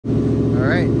All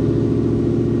right.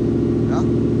 Well,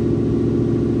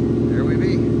 there we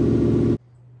be.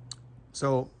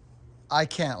 So I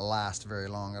can't last very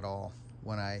long at all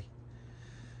when I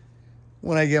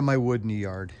get my wood in the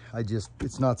yard.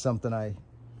 It's not something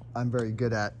I'm very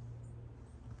good at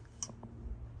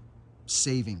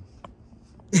saving.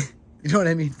 You know what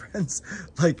I mean, friends?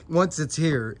 Like, once it's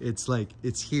here, it's like,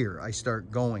 it's here. I start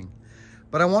going.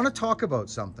 But I want to talk about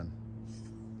something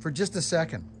for just a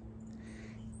second.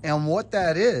 And what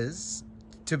that is,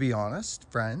 to be honest,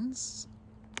 friends,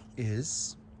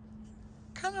 is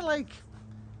kind of like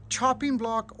chopping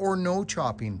block or no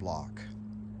chopping block.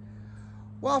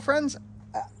 Well, friends,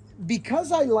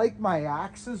 because I like my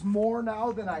axes more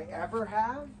now than I ever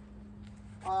have,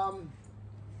 and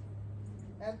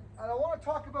I want to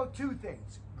talk about two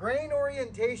things: grain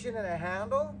orientation in a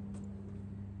handle,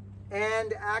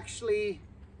 and actually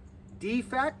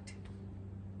defect,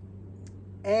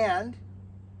 and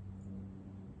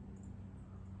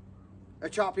a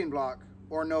chopping block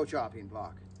or no chopping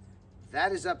block.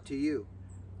 That is up to you.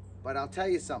 But I'll tell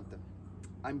you something.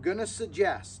 I'm going to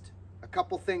suggest a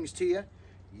couple things to you.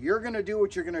 You're going to do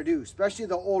what you're going to do, especially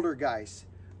the older guys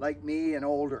like me and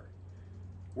older.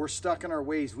 We're stuck in our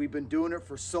ways. We've been doing it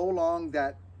for so long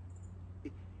that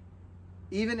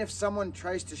even if someone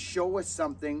tries to show us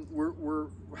something,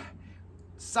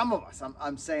 some of us,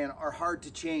 I'm saying, are hard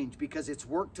to change because it's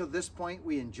worked to this point.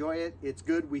 We enjoy it. It's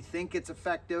good. We think it's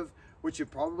effective, which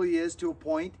it probably is to a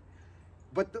point.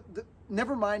 But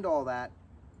never mind all that.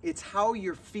 It's how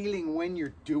you're feeling when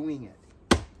you're doing it,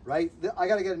 right? I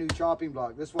got to get a new chopping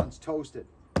block. This one's toasted.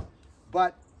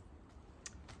 But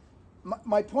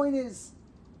my point is,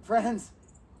 friends,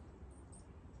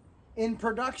 in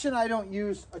production, I don't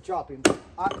use a chopping block.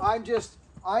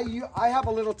 I have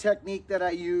a little technique that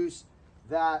I use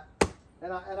that,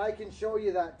 and I can show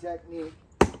you that technique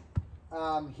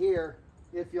here,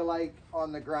 if you like,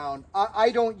 on the ground. I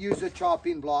don't use a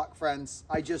chopping block, friends.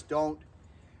 I just don't.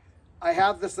 I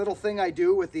have this little thing I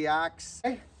do with the axe.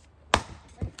 Hey.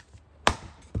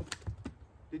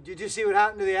 Did you see what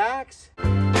happened to the axe?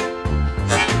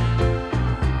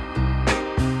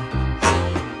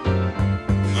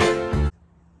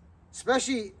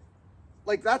 Especially,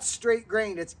 like, that's straight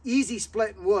grain. It's easy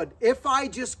splitting wood. If I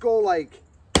just go like,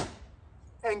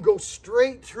 and go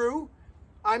straight through,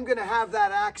 I'm going to have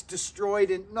that axe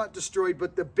destroyed, and not destroyed,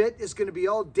 but the bit is going to be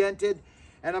all dented,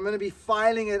 and I'm going to be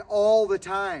filing it all the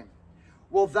time.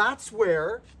 Well, that's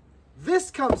where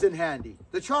this comes in handy,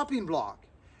 the chopping block.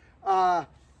 I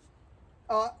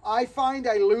find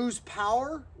I lose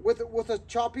power with a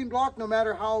chopping block, no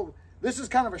matter how, this is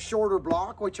kind of a shorter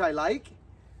block, which I like.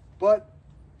 But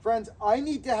friends, I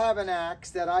need to have an axe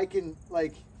that I can,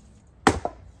 like,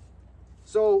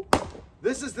 so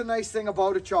this is the nice thing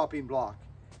about a chopping block.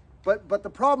 But the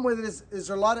problem with it is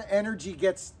a lot of energy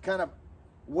gets kind of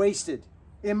wasted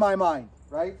in my mind,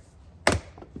 right?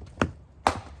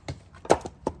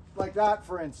 Like that,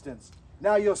 for instance.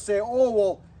 Now you'll say, oh,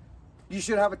 well, you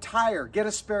should have a tire. Get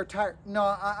a spare tire.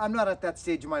 No, I'm not at that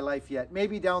stage of my life yet.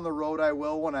 Maybe down the road I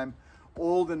will, when I'm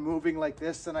old and moving like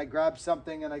this, and I grab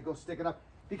something and I go stick it up.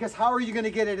 Because how are you going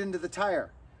to get it into the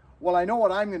tire? Well, I know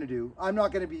what I'm going to do. I'm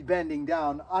not going to be bending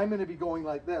down. I'm going to be going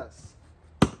like this,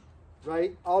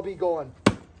 right? I'll be going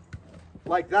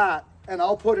like that, and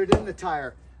I'll put it in the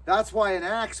tire. That's why an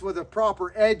axe with a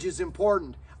proper edge is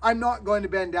important. I'm not going to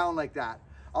bend down like that.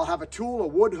 I'll have a tool, a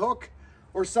wood hook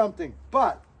or something.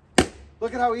 But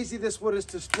look at how easy this wood is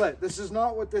to split. This is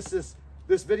not what this is.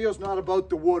 This video is not about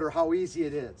the wood or how easy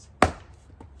it is.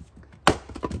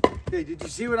 Okay, did you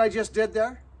see what I just did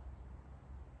there?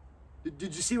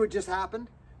 Did you see what just happened?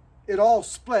 It all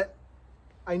split.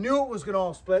 I knew it was going to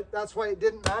all split. That's why it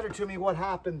didn't matter to me what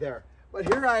happened there. But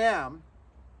here I am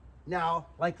now,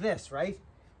 like this, right?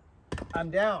 I'm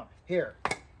down here.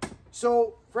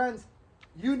 So, friends,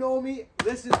 you know me.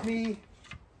 This is me.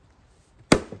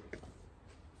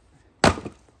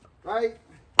 Right?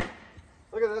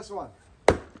 Look at this one.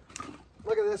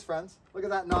 Look at this, friends. Look at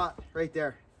that knot right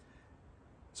there.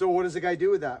 So what does the guy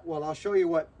do with that? Well, I'll show you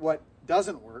what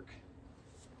doesn't work.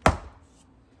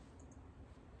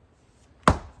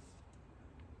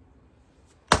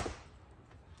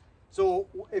 So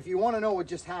if you want to know what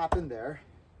just happened there,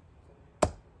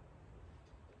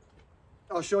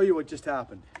 I'll show you what just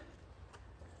happened.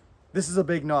 This is a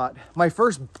big knot. My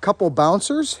first couple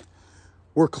bouncers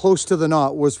were close to the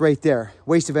knot, was right there.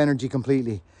 Waste of energy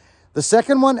completely. The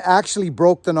second one actually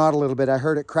broke the knot a little bit. I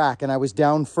heard it crack, and I was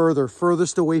down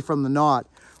furthest away from the knot,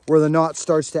 where the knot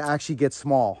starts to actually get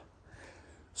small.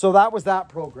 So that was that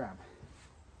program.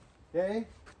 Okay?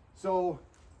 So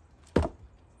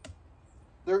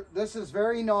this is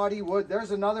very knotty wood.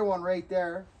 There's another one right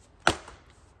there.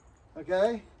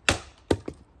 Okay?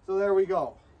 So there we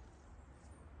go.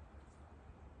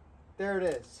 There it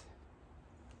is.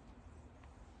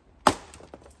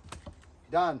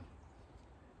 Done.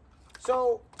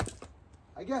 So,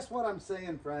 I guess what I'm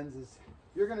saying, friends, is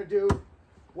you're going to do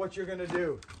what you're going to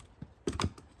do.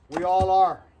 We all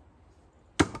are.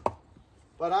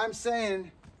 But I'm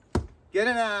saying, get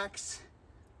an axe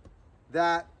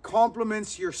that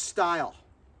complements your style.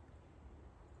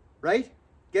 Right?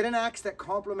 Get an axe that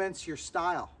complements your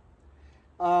style.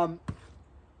 I'm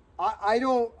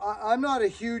not a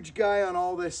huge guy on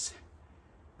all this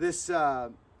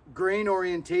grain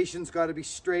orientation's got to be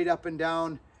straight up and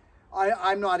down.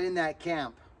 I'm not in that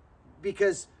camp,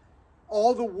 because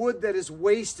all the wood that is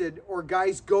wasted or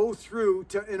guys go through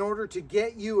in order to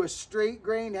get you a straight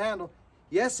grained handle.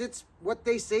 Yes, it's what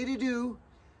they say to do,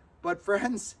 but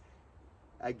friends,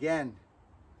 again,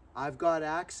 I've got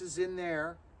axes in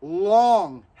there,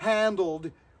 long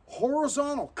handled,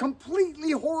 horizontal,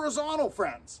 completely horizontal,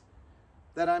 friends,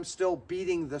 that I'm still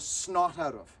beating the snot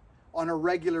out of on a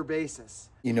regular basis.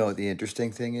 You know what the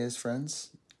interesting thing is, friends,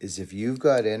 is if you've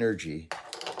got energy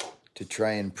to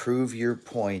try and prove your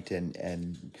point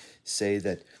and say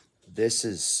that this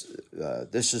is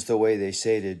the way they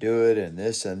say to do it, and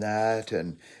this and that,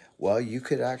 and well, you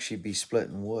could actually be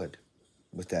splitting wood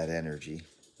with that energy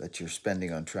that you're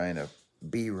spending on trying to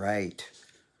be right.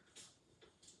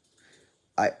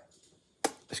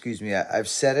 I've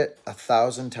said it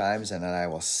 1,000 times, and I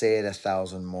will say it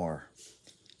 1,000 more.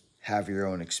 Have your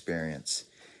own experience.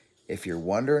 If you're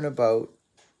wondering about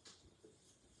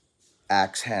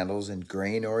axe handles and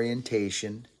grain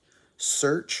orientation,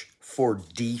 search for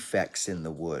defects in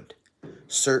the wood.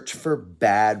 Search for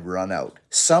bad runout.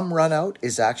 Some runout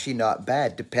is actually not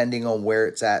bad, depending on where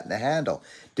it's at in the handle,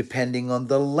 depending on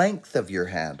the length of your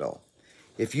handle.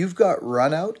 If you've got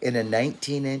runout in a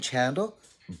 19-inch handle,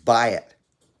 buy it.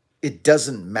 It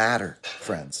doesn't matter,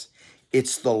 friends.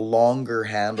 It's the longer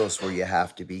handles where you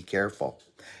have to be careful.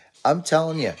 I'm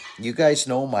telling you, you guys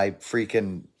know my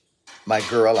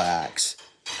Gorilla Axe.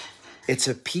 It's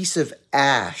a piece of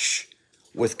ash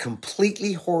with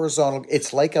completely horizontal.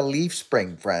 It's like a leaf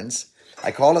spring, friends.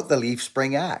 I call it the leaf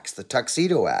spring axe, the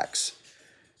tuxedo axe.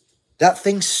 That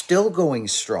thing's still going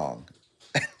strong.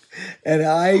 And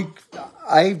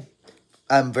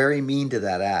I'm very mean to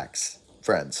that axe,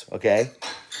 friends, okay?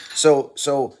 So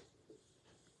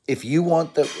if you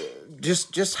want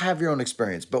just have your own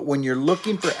experience. But when you're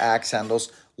looking for axe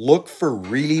handles, look for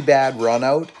really bad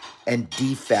runout and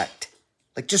defect.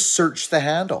 Like, just search the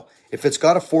handle. If it's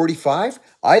got a 45,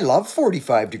 I love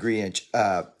 45 degree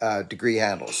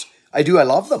handles. I do. I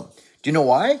love them. Do you know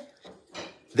why?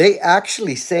 They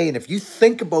actually say, and if you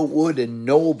think about wood and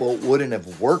know about wood and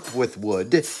have worked with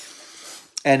wood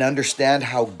and understand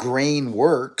how grain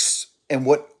works and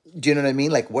what, do you know what I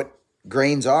mean? Like what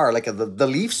grains are, like the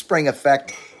leaf spring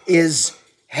effect is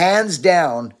hands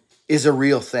down is a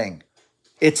real thing.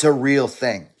 It's a real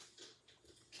thing.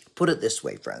 Put it this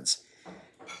way, friends.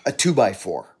 A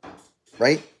 2x4,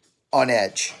 right? On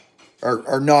edge,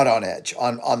 or not on edge,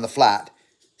 on the flat.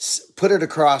 Put it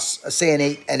across, say an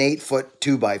 8-foot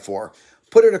 2x4.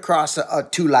 Put it across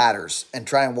two ladders and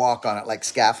try and walk on it like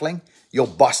scaffolding. You'll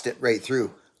bust it right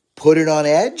through. Put it on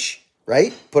edge,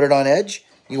 right? Put it on edge.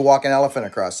 You can walk an elephant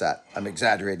across that. I'm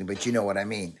exaggerating, but you know what I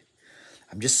mean.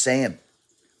 I'm just saying.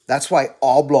 That's why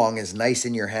oblong is nice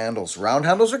in your handles. Round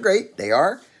handles are great. They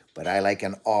are. But I like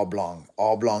an oblong,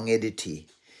 oblongidity.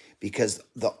 Because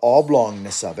the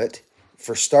oblongness of it,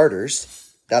 for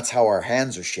starters, that's how our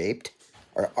hands are shaped.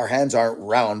 Our hands aren't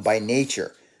round by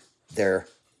nature. They're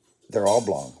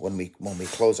oblong. When we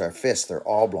close our fists, they're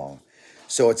oblong.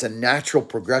 So it's a natural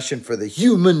progression for the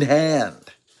human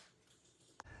hand.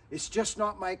 It's just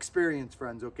not my experience,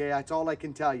 friends, okay? That's all I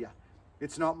can tell you.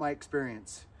 It's not my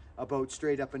experience about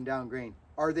straight up and down grain.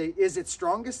 Is it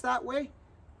strongest that way?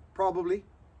 Probably.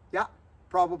 Yeah,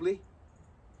 probably.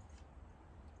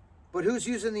 But who's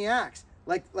using the axe?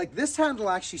 Like this handle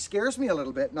actually scares me a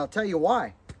little bit, and I'll tell you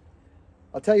why.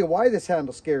 I'll tell you why this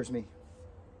handle scares me.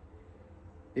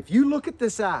 If you look at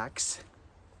this axe,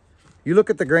 you look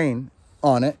at the grain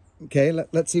on it, okay?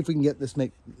 Let's see if we can get this,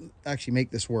 make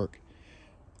this work.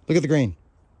 Look at the grain.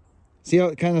 See how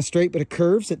it kind of straight, but it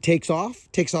curves, it takes off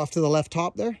to the left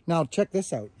top there. Now check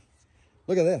this out.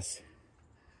 Look at this.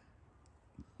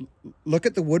 Look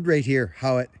at the wood right here,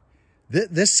 how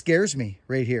this scares me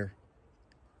right here.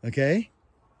 Okay?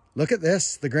 Look at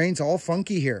this. The grain's all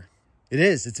funky here. It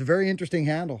is. It's a very interesting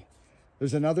handle.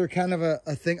 There's another kind of a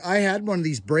thing. I had one of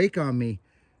these break on me.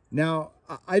 Now,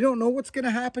 I don't know what's going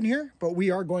to happen here, but we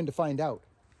are going to find out.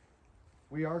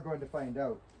 We are going to find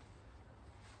out.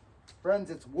 Friends,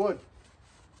 it's wood.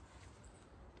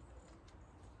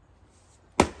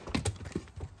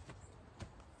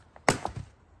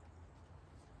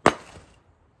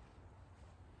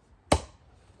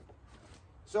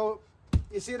 So,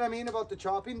 you see what I mean about the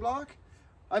chopping block?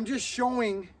 I'm just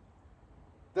showing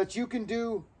that you can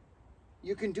do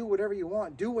whatever you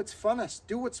want. Do what's funnest.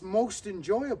 Do what's most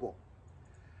enjoyable.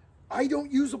 I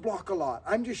don't use a block a lot.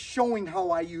 I'm just showing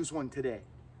how I use one today,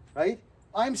 right?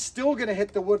 I'm still gonna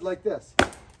hit the wood like this.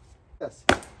 This,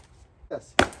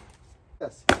 this,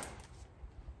 this.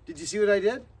 Did you see what I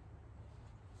did?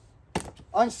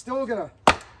 I'm still gonna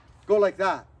go like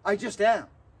that. I just am.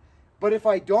 But if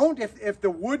I don't, if the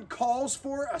wood calls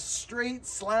for a straight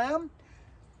slam,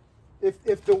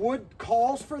 if the wood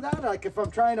calls for that, like if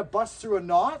I'm trying to bust through a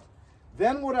knot,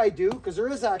 then what I do, because there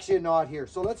is actually a knot here,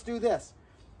 so let's do this.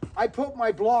 I put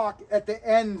my block at the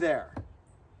end there.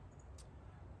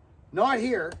 Not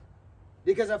here,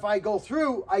 because if I go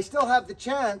through, I still have the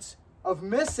chance of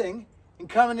missing and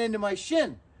coming into my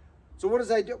shin. So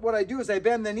what I do is I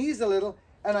bend the knees a little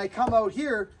and I come out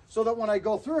here so that when I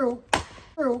go through,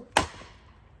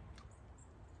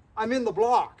 I'm in the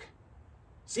block.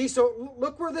 See, so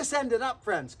look where this ended up,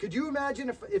 friends. Could you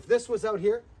imagine if this was out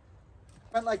here?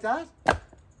 Went like that?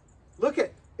 Look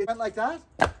it went like that?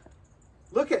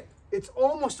 Look it, it's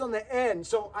almost on the end.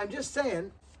 So I'm just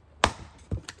saying,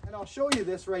 and I'll show you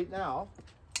this right now.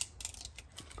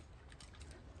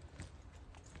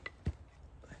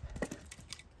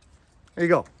 There you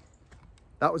go.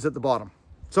 That was at the bottom.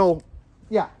 So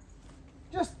yeah,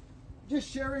 just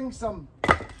sharing some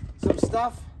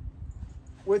stuff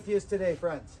with you today,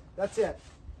 friends. That's it.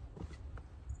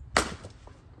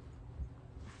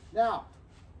 Now,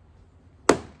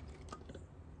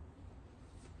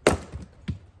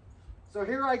 so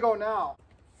here I go now.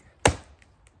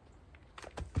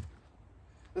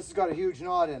 This has got a huge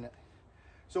knot in it.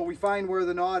 So we find where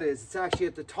the knot is. It's actually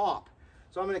at the top.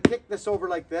 So I'm going to kick this over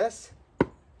like this.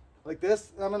 Like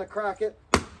this. And I'm going to crack it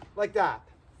like that.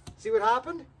 See what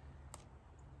happened?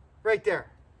 Right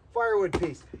there. Firewood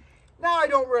piece. Now I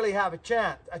don't really have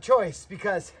a choice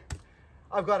because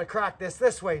I've got to crack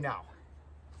this way now.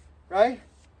 Right?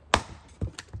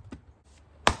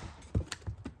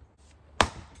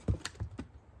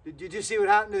 Did you see what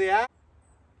happened to the axe?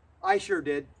 I sure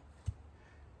did.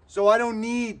 So I don't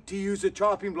need to use a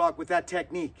chopping block with that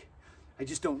technique. I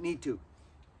just don't need to.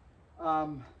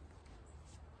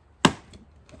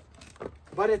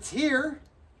 But it's here.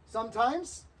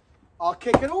 Sometimes I'll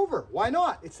kick it over. Why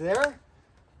not? It's there.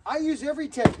 I use every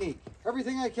technique,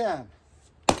 everything I can.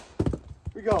 Here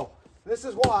we go. This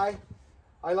is why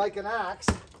I like an axe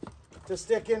to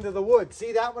stick into the wood.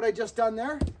 See that, what I just done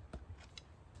there?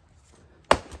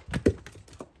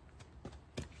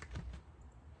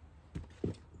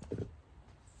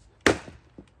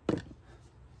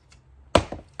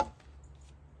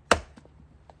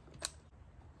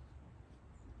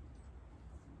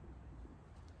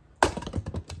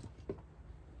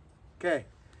 Okay,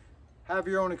 have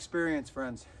your own experience,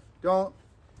 friends. Don't,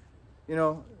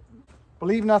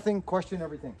 believe nothing, question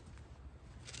everything.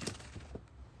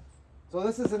 So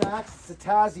this is an axe, it's a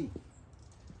Tassie.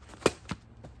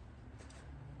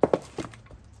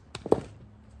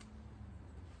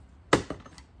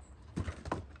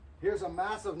 Here's a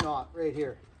massive knot right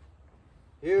here.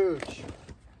 Huge.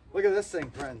 Look at this thing,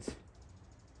 friends.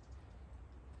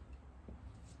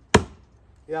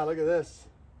 Yeah, look at this.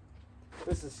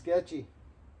 This is sketchy.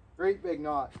 Great big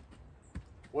knot.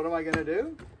 What am I gonna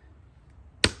do?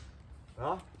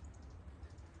 Well,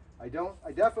 I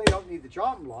definitely don't need the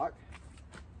chopping block.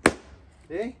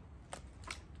 See?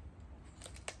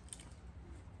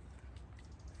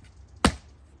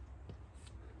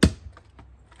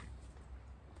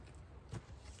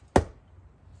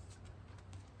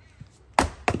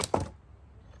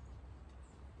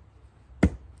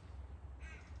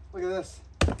 Look at this.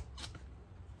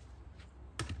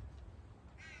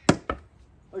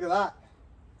 Look at that.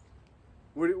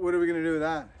 What are we gonna do with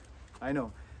that? I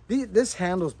know. This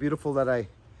handle's beautiful that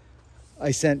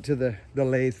I sent to the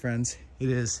lathe, friends. It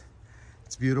is.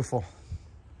 It's beautiful.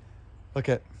 Look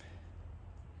at.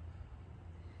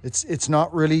 It's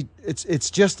not really. It's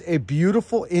just a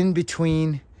beautiful in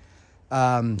between.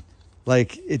 I'm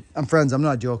friends. I'm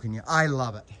not joking you. I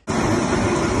love it.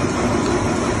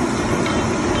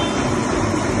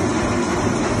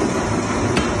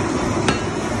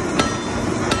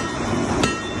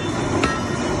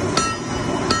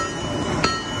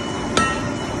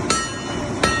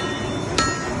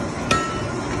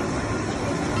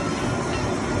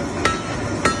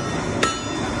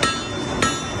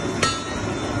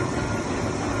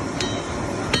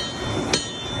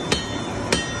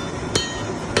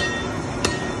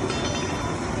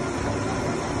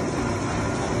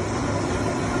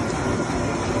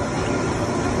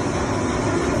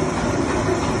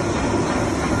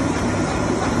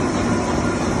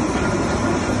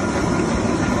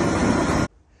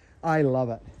 I love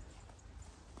it.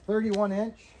 31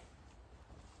 inch.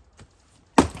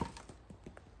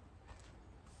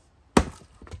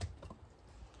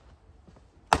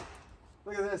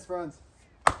 Look at this, friends.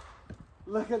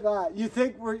 Look at that. You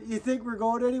think we're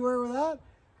going anywhere with that?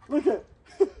 Look at.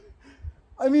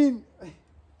 I mean,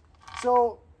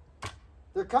 so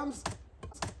there comes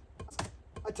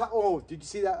a time. Oh, did you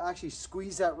see that? Actually,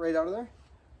 squeeze that right out of there.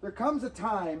 There comes a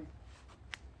time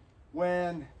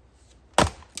when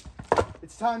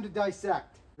it's time to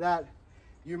dissect. That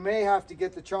you may have to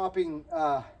get the chopping.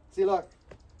 See, look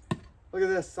at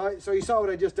this. So you saw what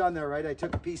I just done there, right? I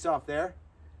took a piece off there.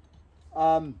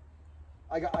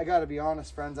 I got to be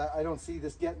honest, friends. I don't see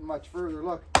this getting much further.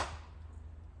 Look,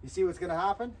 you see what's going to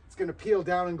happen? It's going to peel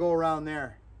down and go around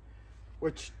there,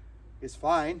 which is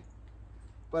fine.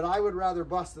 But I would rather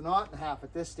bust the knot in half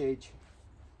at this stage,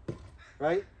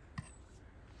 right?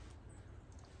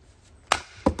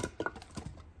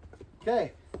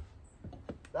 Okay,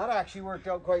 that actually worked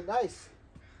out quite nice.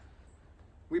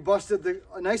 We busted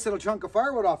a nice little chunk of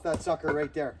firewood off that sucker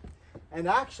right there. And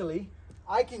actually,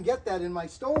 I can get that in my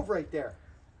stove right there.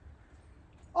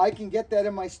 I can get that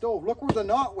in my stove. Look where the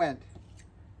knot went.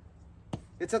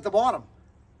 It's at the bottom.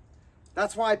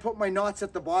 That's why I put my knots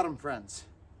at the bottom, friends.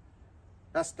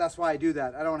 That's why I do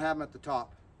that. I don't have them at the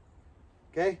top.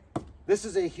 Okay? This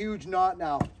is a huge knot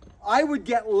now. I would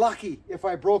get lucky if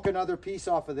I broke another piece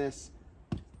off of this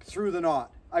through the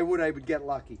knot. I would get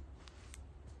lucky.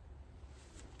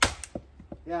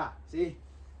 Yeah, see?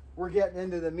 We're getting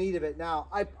into the meat of it now.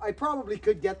 I probably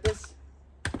could get this.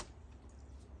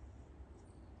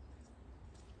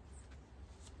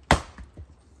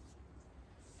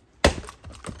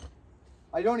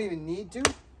 I don't even need to,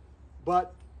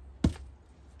 but I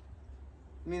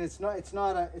mean it's not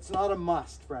a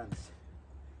must, friends.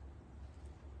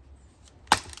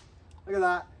 Look at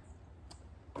that.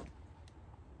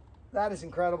 That is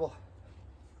incredible.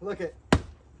 Look at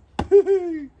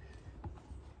Can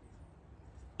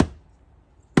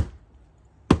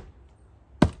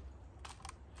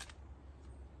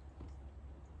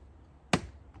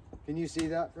you see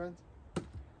that, friends?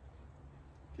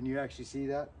 Can you actually see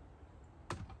that?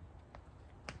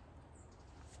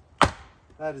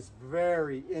 That is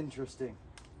very interesting.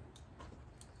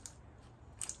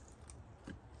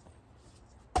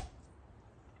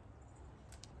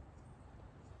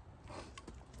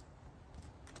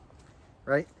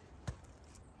 Right?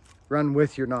 Run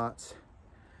with your knots.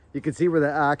 You can see where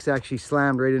the axe actually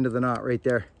slammed right into the knot right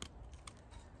there.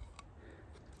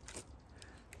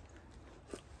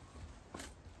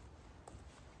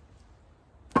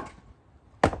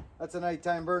 That's a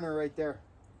nighttime burner right there.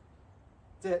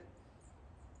 That's it.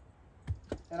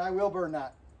 And I will burn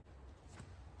that.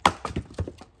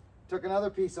 Took another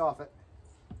piece off it.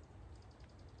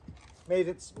 Made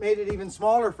it even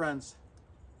smaller, friends.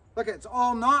 Look, it's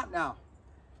all knot now.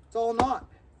 It's all knot.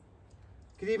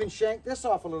 Could even shank this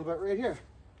off a little bit right here.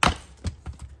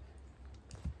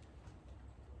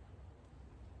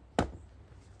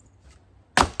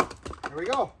 There we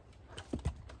go.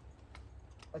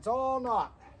 It's all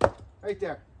knot right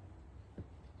there.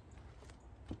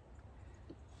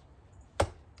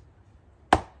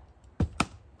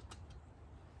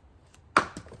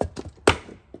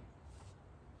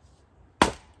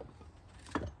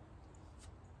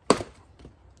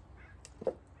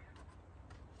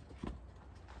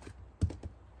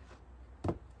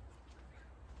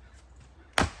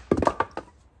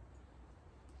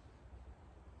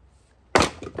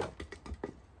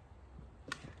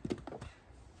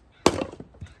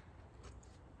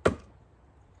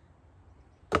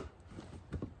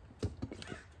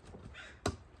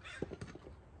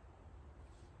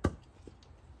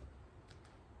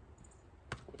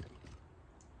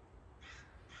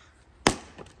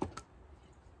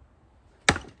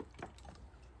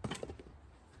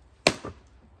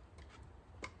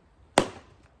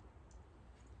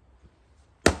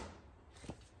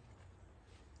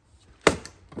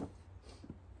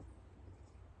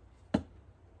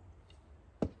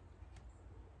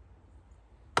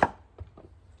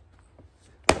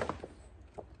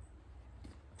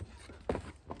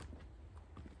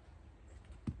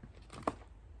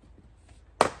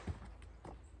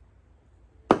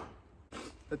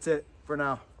 That's it for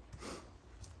now.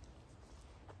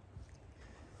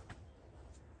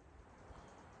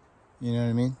 You know what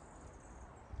I mean?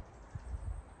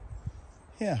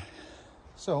 Yeah.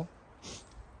 So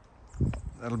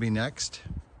that'll be next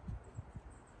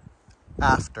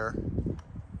after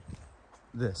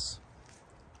this.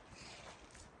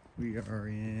 We are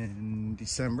in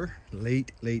December,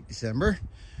 late December.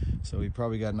 So we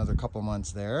probably got another couple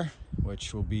months there,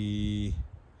 which will be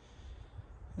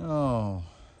Oh,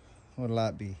 what'll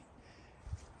that be?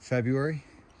 February,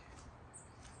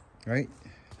 right?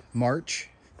 March,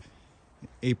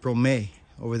 April, May,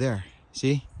 over there.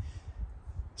 See?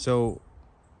 So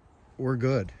we're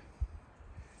good.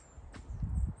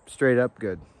 Straight up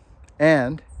good.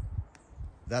 And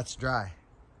that's dry.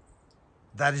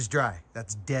 That is dry.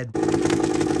 That's dead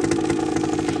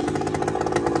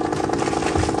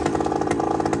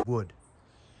wood.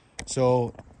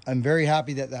 So I'm very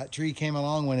happy that that tree came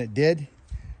along when it did,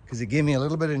 because it gave me a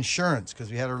little bit of insurance,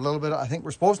 because we had a little bit, I think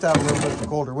we're supposed to have a little bit of a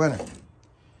colder winter.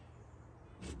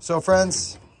 So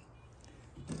friends,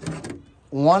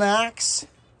 one axe,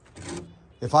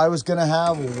 if I was gonna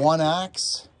have one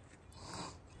axe,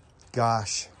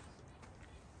 gosh,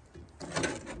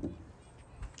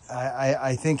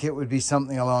 I think it would be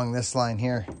something along this line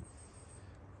here.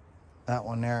 That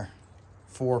one there,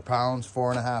 4 pounds,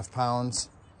 4.5 pounds.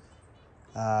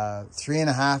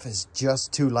 3.5 is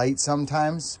just too light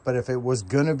sometimes, but if it was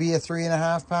gonna be a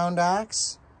 3.5 pound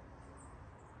axe,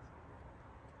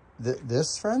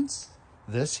 this, friends,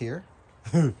 this here,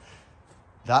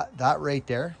 that right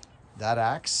there, that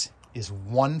axe is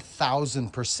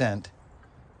 1000%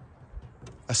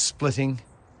 a splitting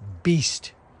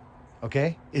beast.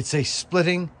 Okay, it's a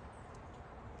splitting,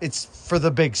 it's for the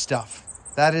big stuff.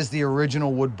 That is the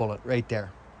original wood bullet right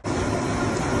there.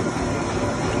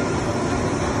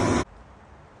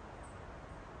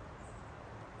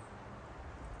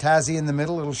 Tassie in the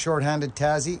middle, little short-handed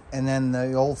Tassie, and then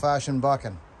the old-fashioned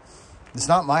bucking. It's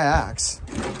not my axe.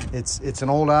 It's an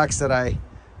old axe that I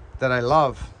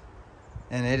love,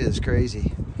 and it is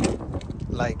crazy,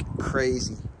 like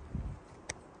crazy.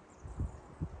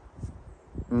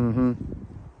 Mm-hmm.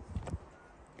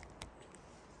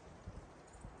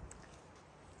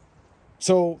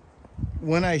 So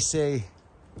when I say,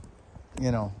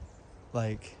 you know,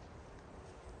 like,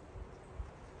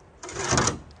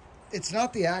 it's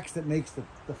not the axe that makes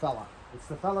the fella. It's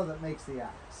the fella that makes the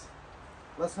axe.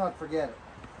 Let's not forget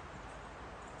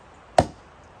it.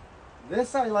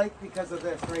 This I like because of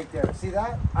this right there. See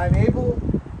that? I'm able,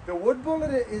 the wood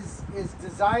bullet is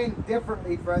designed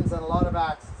differently, friends, than a lot of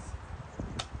axes.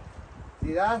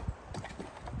 See that?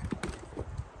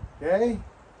 Okay.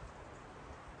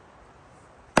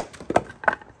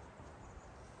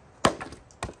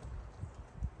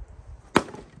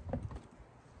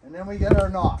 And then we get our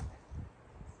knot.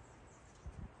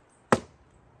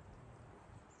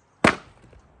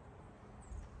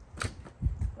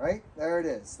 Right? There it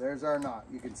is. There's our knot.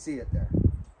 You can see it there.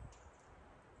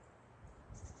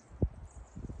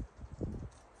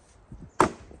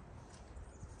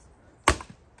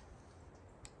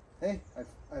 Hey,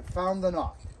 I've found the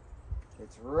knot.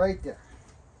 It's right there.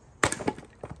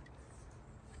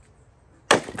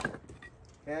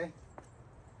 Okay?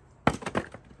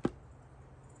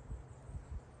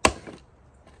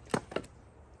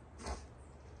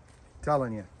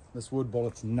 Telling you, this wood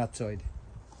bullet's nutsoid.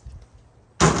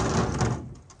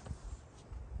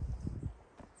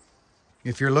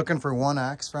 If you're looking for one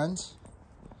axe, friends,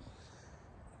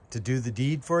 to do the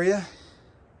deed for you,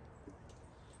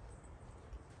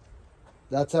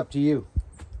 that's up to you.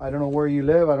 I don't know where you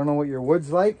live. I don't know what your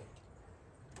wood's like,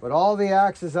 but all the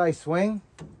axes I swing,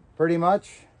 pretty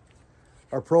much,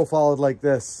 are profiled like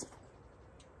this.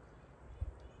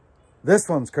 This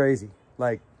one's crazy.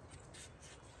 Like,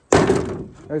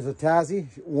 there's a Tassie,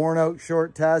 worn out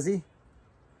short Tassie.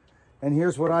 And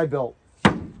here's what I built.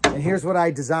 And here's what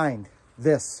I designed.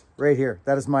 This right here,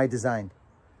 that is my design.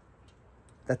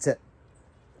 That's it.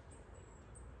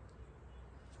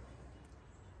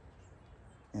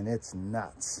 And it's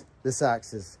nuts. This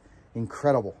axe is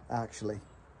incredible, actually.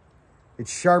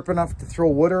 It's sharp enough to throw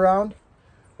wood around,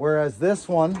 whereas this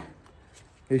one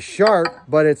is sharp,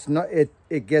 but it's not,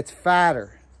 it gets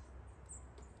fatter.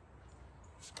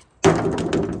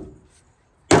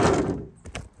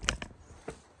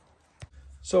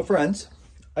 So friends,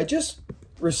 I just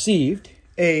received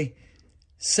a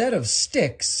set of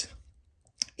sticks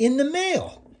in the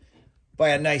mail by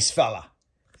a nice fella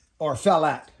or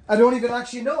fellette. I don't even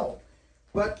actually know,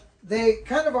 but they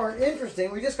kind of are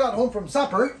interesting. We just got home from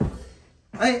supper,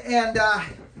 and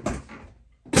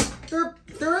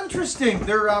they're interesting.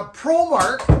 They're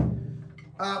ProMark,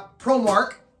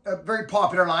 a very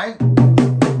popular line.